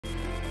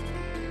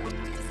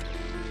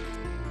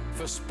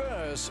For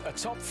Spurs, a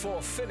top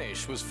four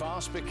finish was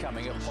fast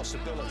becoming a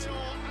possibility.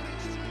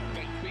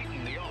 They've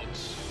beaten the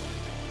odds.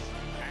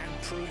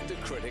 And proved the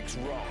critics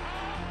wrong.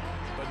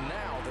 But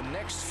now the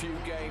next few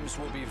games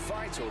will be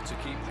vital to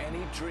keep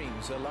any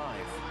dreams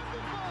alive.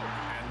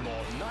 And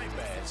more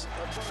nightmares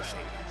at bay.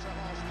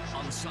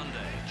 On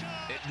Sunday,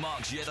 it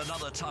marks yet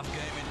another tough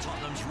game in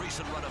Tottenham's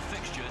recent run of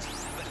fixtures,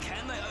 but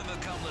can they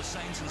overcome the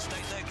Saints and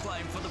stake their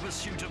claim for the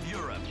pursuit of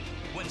Europe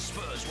when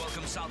Spurs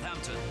welcome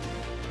Southampton?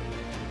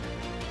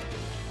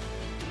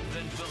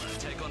 Then Villa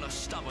take on a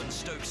stubborn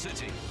Stoke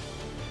City.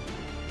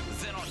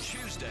 Then on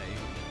Tuesday,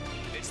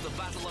 it's the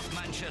Battle of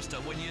Manchester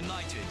when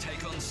United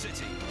take on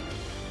City.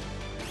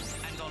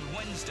 And on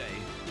Wednesday,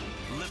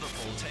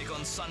 Liverpool take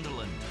on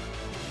Sunderland.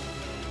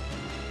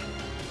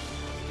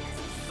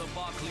 The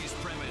Barclays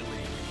Premier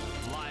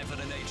League, live at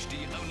an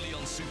HD only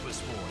on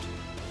SuperSport.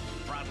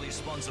 Proudly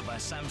sponsored by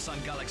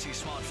Samsung Galaxy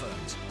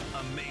smartphones.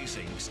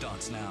 Amazing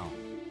starts now.